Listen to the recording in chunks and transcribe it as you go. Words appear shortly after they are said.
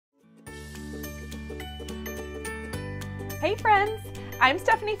Hey friends, I'm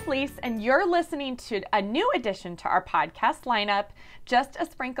Stephanie Fleece and you're listening to a new addition to our podcast lineup, Just a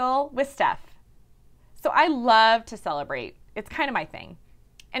Sprinkle with Steph. So I love to celebrate. It's kind of my thing.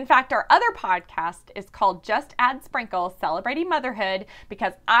 In fact, our other podcast is called Just Add Sprinkle, Celebrating Motherhood,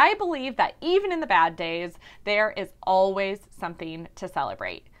 because I believe that even in the bad days, there is always something to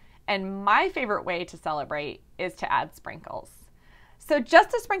celebrate. And my favorite way to celebrate is to add sprinkles. So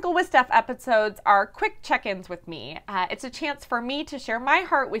Just a Sprinkle with Steph episodes are quick check-ins with me. It's a chance for me to share my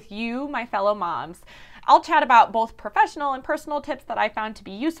heart with you, my fellow moms. I'll chat about both professional and personal tips that I found to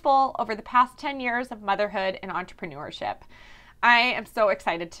be useful over the past 10 years of motherhood and entrepreneurship. I am so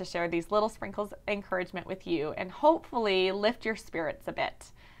excited to share these little sprinkles of encouragement with you and hopefully lift your spirits a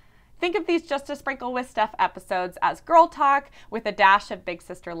bit. Think of these Just a Sprinkle with Steph episodes as girl talk with a dash of big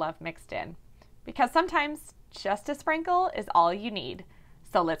sister love mixed in. Because sometimes just a sprinkle is all you need.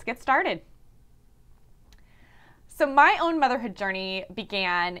 So let's get started. So my own motherhood journey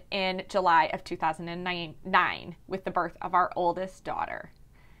began in July of 2009 with the birth of our oldest daughter.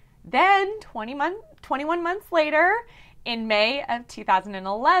 Then 21 months later, in May of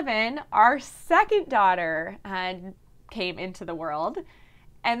 2011, our second daughter came into the world.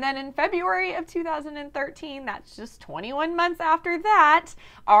 And then in February of 2013, that's just 21 months after that,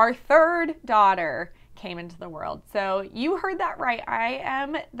 our third daughter came into the world. So you heard that right. I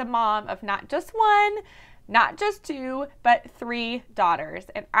am the mom of not just one, not just two, but three daughters.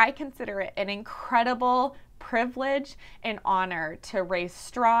 And I consider it an incredible privilege and honor to raise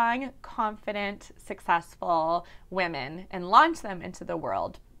strong, confident, successful women and launch them into the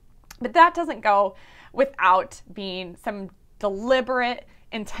world. But that doesn't go without being some deliberate,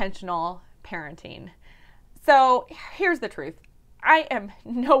 intentional parenting. So here's the truth. I am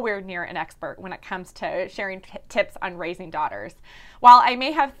nowhere near an expert when it comes to sharing tips on raising daughters. While I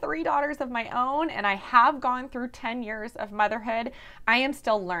may have three daughters of my own and I have gone through 10 years of motherhood, I am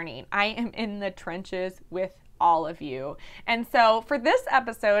still learning. I am in the trenches with all of you. And so for this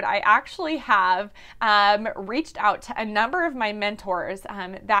episode, I actually have reached out to a number of my mentors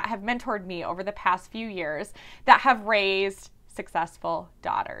that have mentored me over the past few years that have raised successful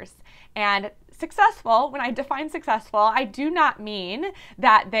daughters. And successful, when I define successful, I do not mean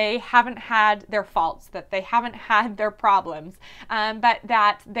that they haven't had their faults, that they haven't had their problems, but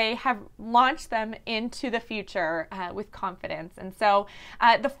that they have launched them into the future with confidence. And so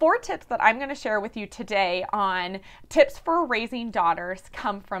the 4 tips that I'm going to share with you today on tips for raising daughters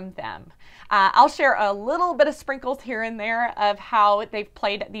come from them. I'll share a little bit of sprinkles here and there of how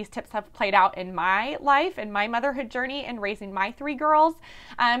these tips have played out in my life and my motherhood journey and raising my 3 girls.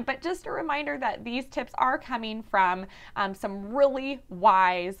 But just a reminder that these tips are coming from some really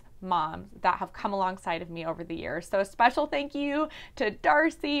wise moms that have come alongside of me over the years. So a special thank you to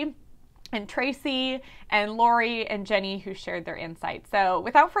Darcy and Tracy and Lori and Jenny who shared their insights. So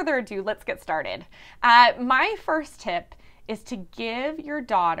without further ado, let's get started. My first tip is to give your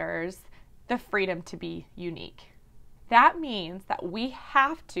daughters the freedom to be unique. That means that we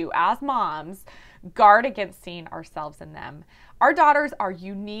have to, as moms, guard against seeing ourselves in them. Our daughters are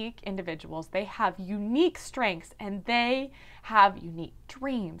unique individuals. They have unique strengths and they have unique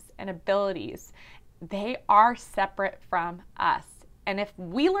dreams and abilities. They are separate from us. And if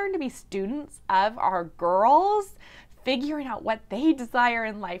we learn to be students of our girls, figuring out what they desire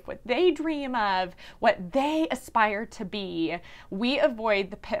in life, what they dream of, what they aspire to be, we avoid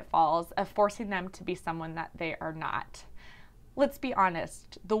the pitfalls of forcing them to be someone that they are not. Let's be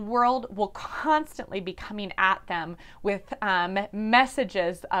honest, the world will constantly be coming at them with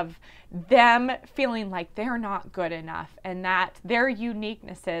messages of them feeling like they're not good enough and that their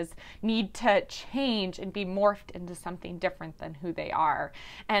uniquenesses need to change and be morphed into something different than who they are.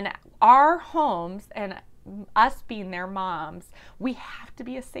 And our homes and us being their moms, we have to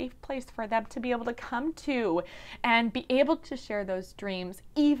be a safe place for them to be able to come to and be able to share those dreams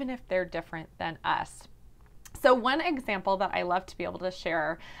even if they're different than us. So one example that I love to be able to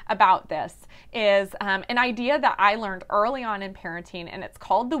share about this is an idea that I learned early on in parenting, and it's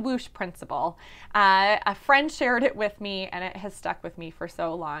called the whoosh principle. A friend shared it with me, and it has stuck with me for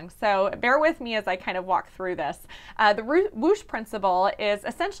so long. So bear with me as I kind of walk through this. The whoosh principle is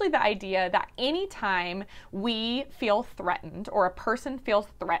essentially the idea that anytime we feel threatened or a person feels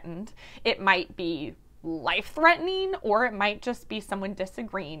threatened, it might be life-threatening, or it might just be someone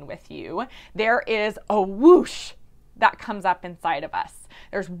disagreeing with you, there is a whoosh that comes up inside of us.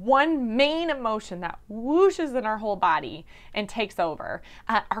 There's one main emotion that whooshes in our whole body and takes over.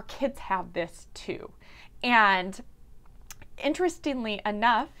 Our kids have this too. And interestingly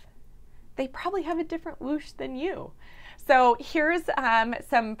enough, they probably have a different whoosh than you. So here's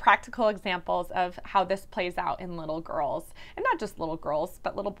some practical examples of how this plays out in little girls, and not just little girls,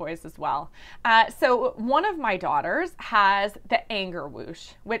 but little boys as well. So one of my daughters has the anger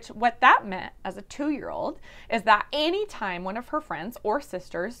whoosh, which what that meant as a 2-year-old is that anytime one of her friends or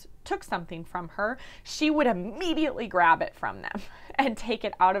sisters took something from her, she would immediately grab it from them and take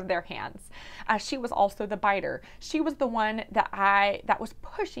it out of their hands. She was also the biter. She was the one that was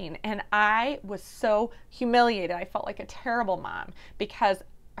pushing, and I was so humiliated. I felt like a terrible mom because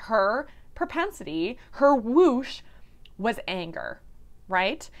her propensity, her whoosh, was anger,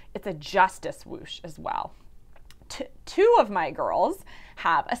 right? It's a justice whoosh as well. Two of my girls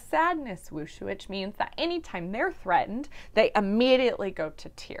have a sadness whoosh, which means that anytime they're threatened, they immediately go to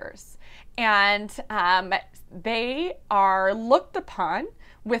tears. And they are looked upon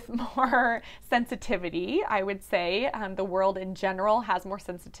with more sensitivity, I would say. The world in general has more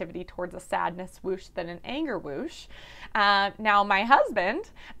sensitivity towards a sadness whoosh than an anger whoosh. Now, my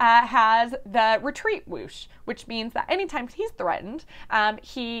husband has the retreat whoosh, which means that anytime he's threatened,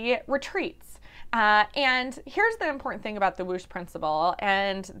 he retreats. And here's the important thing about the whoosh principle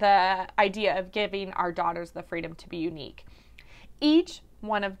and the idea of giving our daughters the freedom to be unique. Each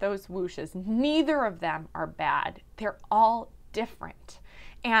one of those whooshes, neither of them are bad. They're all different.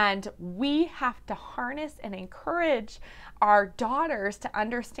 And we have to harness and encourage our daughters to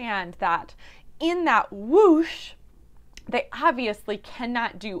understand that in that whoosh, they obviously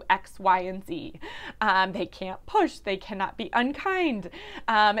cannot do X, Y, and Z. They can't push. They cannot be unkind.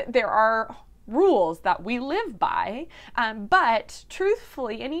 There are rules that we live by, but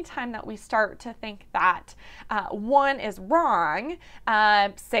truthfully, anytime that we start to think that one is wrong,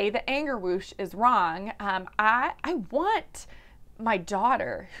 say the anger whoosh is wrong, I want my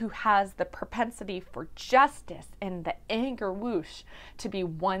daughter, who has the propensity for justice and the anger whoosh, to be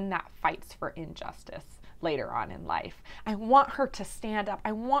one that fights for injustice later on in life. I want her to stand up.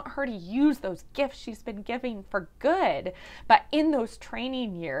 I want her to use those gifts she's been giving for good. But in those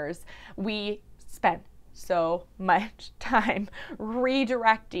training years, we spend so much time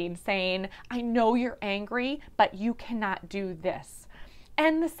redirecting, saying, I know you're angry, but you cannot do this.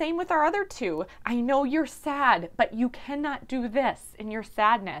 And the same with our other two. I know you're sad, but you cannot do this in your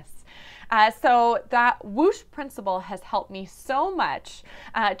sadness. So that whoosh principle has helped me so much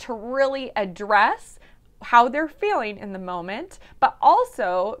to really address how they're feeling in the moment, but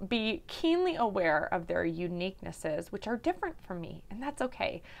also be keenly aware of their uniquenesses, which are different from me, and that's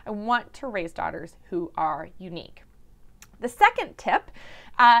okay. I want to raise daughters who are unique. The second tip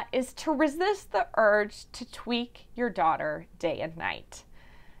is to resist the urge to tweak your daughter day and night.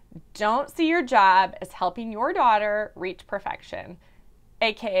 Don't see your job as helping your daughter reach perfection,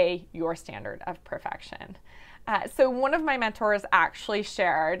 aka your standard of perfection. So one of my mentors actually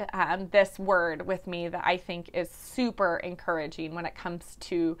shared this word with me that I think is super encouraging when it comes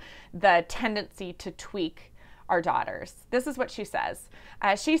to the tendency to tweak our daughters. This is what she says.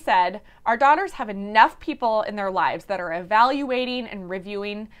 She said, our daughters have enough people in their lives that are evaluating and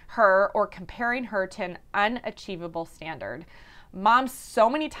reviewing her or comparing her to an unachievable standard. Moms so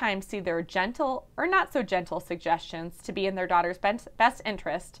many times see their gentle or not so gentle suggestions to be in their daughter's best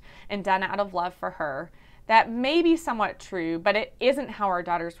interest and done out of love for her. That may be somewhat true, but it isn't how our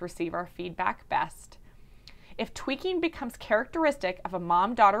daughters receive our feedback best. If tweaking becomes characteristic of a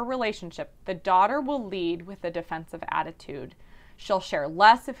mom-daughter relationship, the daughter will lead with a defensive attitude. She'll share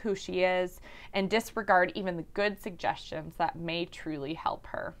less of who she is and disregard even the good suggestions that may truly help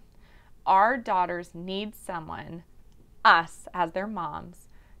her. Our daughters need someone, us as their moms,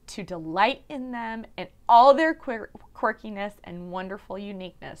 to delight in them and all their quirkiness and wonderful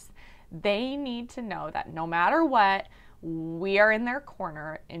uniqueness. They need to know that no matter what, we are in their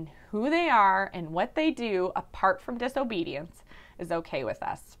corner, and who they are and what they do, apart from disobedience, is okay with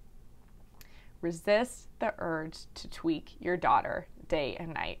us. Resist the urge to tweak your daughter day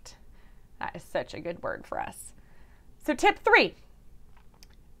and night. That is such a good word for us. So tip 3,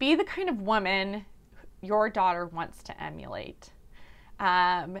 be the kind of woman your daughter wants to emulate.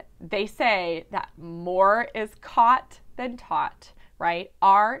 They say that more is caught than taught. Right?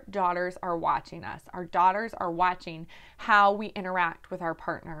 Our daughters are watching us. Our daughters are watching how we interact with our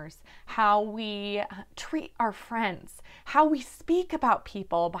partners, how we treat our friends, how we speak about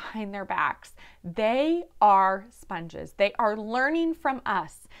people behind their backs. They are sponges. They are learning from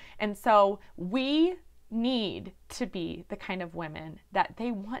us. And so we need to be the kind of women that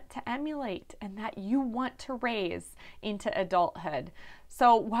they want to emulate and that you want to raise into adulthood.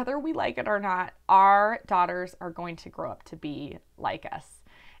 So whether we like it or not, our daughters are going to grow up to be like us.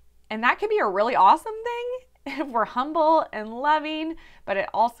 And that can be a really awesome thing if we're humble and loving, but it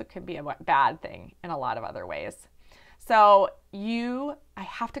also can be a bad thing in a lot of other ways. So I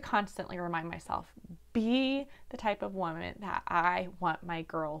have to constantly remind myself, be the type of woman that I want my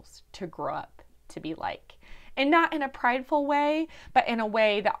girls to grow up to be like. And not in a prideful way, but in a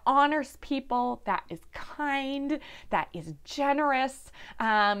way that honors people, that is kind, that is generous.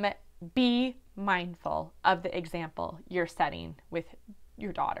 Be mindful of the example you're setting with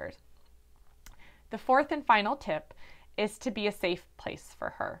your daughters. The fourth and final tip is to be a safe place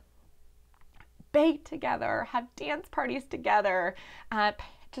for her. Bake together, have dance parties together,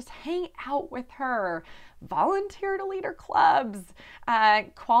 just hang out with her, volunteer to lead her clubs.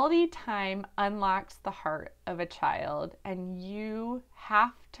 Quality time unlocks the heart of a child, and you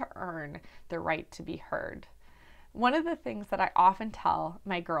have to earn the right to be heard. One of the things that I often tell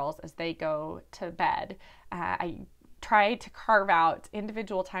my girls as they go to bed, I try to carve out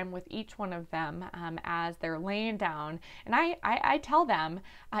individual time with each one of them as they're laying down. And I tell them,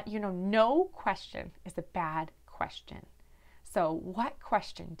 no question is a bad question. So what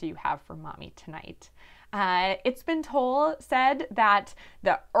question do you have for mommy tonight? It's been said that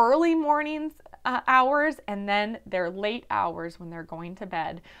the early mornings hours and then their late hours when they're going to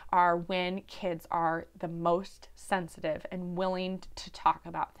bed are when kids are the most sensitive and willing to talk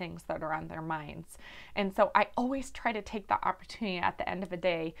about things that are on their minds. And so I always try to take the opportunity at the end of a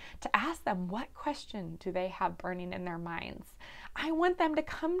day to ask them, what question do they have burning in their minds? I want them to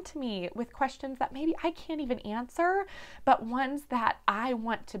come to me with questions that maybe I can't even answer, but ones that I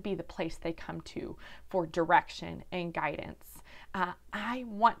want to be the place they come to for direction and guidance. I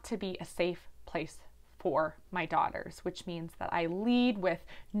want to be a safe place for my daughters, which means that I lead with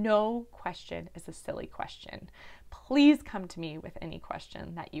no question is a silly question. Please come to me with any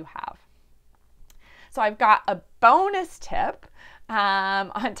question that you have. So I've got a bonus tip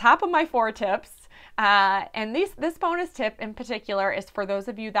on top of my 4 tips. And this bonus tip in particular is for those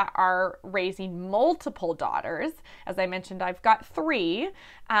of you that are raising multiple daughters. As I mentioned, I've got 3.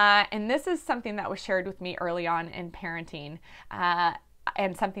 And this is something that was shared with me early on in parenting.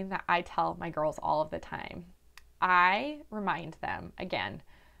 And something that I tell my girls all of the time. I remind them, again,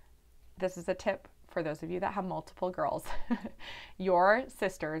 this is a tip for those of you that have multiple girls. Your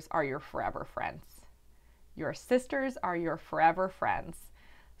sisters are your forever friends. Your sisters are your forever friends.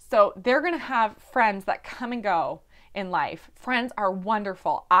 So they're going to have friends that come and go in life. Friends are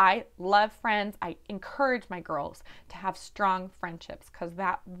wonderful. I love friends. I encourage my girls to have strong friendships because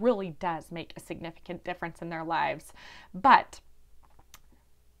that really does make a significant difference in their lives. But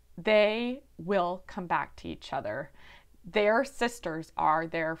they will come back to each other. Their sisters are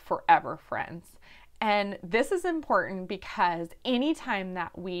their forever friends. And this is important because anytime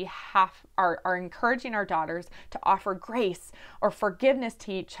that we are encouraging our daughters to offer grace or forgiveness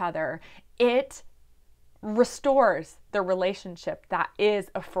to each other, it restores the relationship that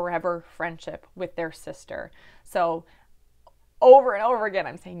is a forever friendship with their sister. So over and over again,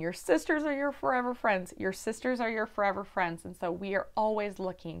 I'm saying your sisters are your forever friends. Your sisters are your forever friends. And so we are always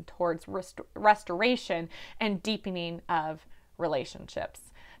looking towards restoration and deepening of relationships.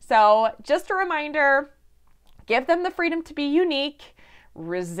 So just a reminder, give them the freedom to be unique.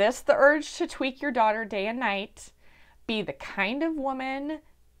 Resist the urge to tweak your daughter day and night. Be the kind of woman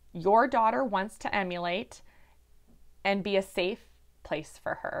your daughter wants to emulate, and be a safe place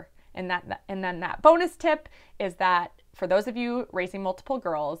for her. And then that bonus tip is that for those of you raising multiple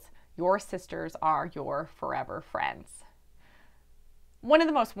girls, your sisters are your forever friends. One of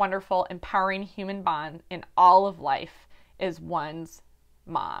the most wonderful, empowering human bonds in all of life is one's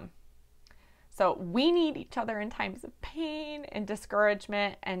mom. So we need each other in times of pain and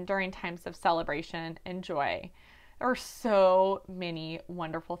discouragement and during times of celebration and joy. There are so many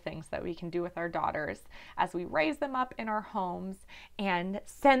wonderful things that we can do with our daughters as we raise them up in our homes and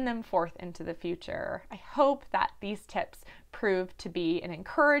send them forth into the future. I hope that these tips prove to be an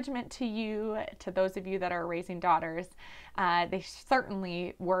encouragement to you, to those of you that are raising daughters. They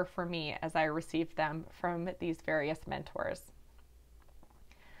certainly were for me as I received them from these various mentors.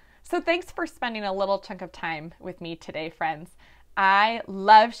 So thanks for spending a little chunk of time with me today, friends. I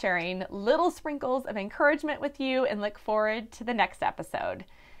love sharing little sprinkles of encouragement with you and look forward to the next episode.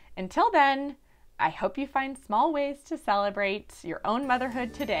 Until then, I hope you find small ways to celebrate your own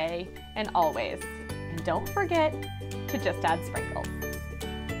motherhood today and always. And don't forget to just add sprinkles.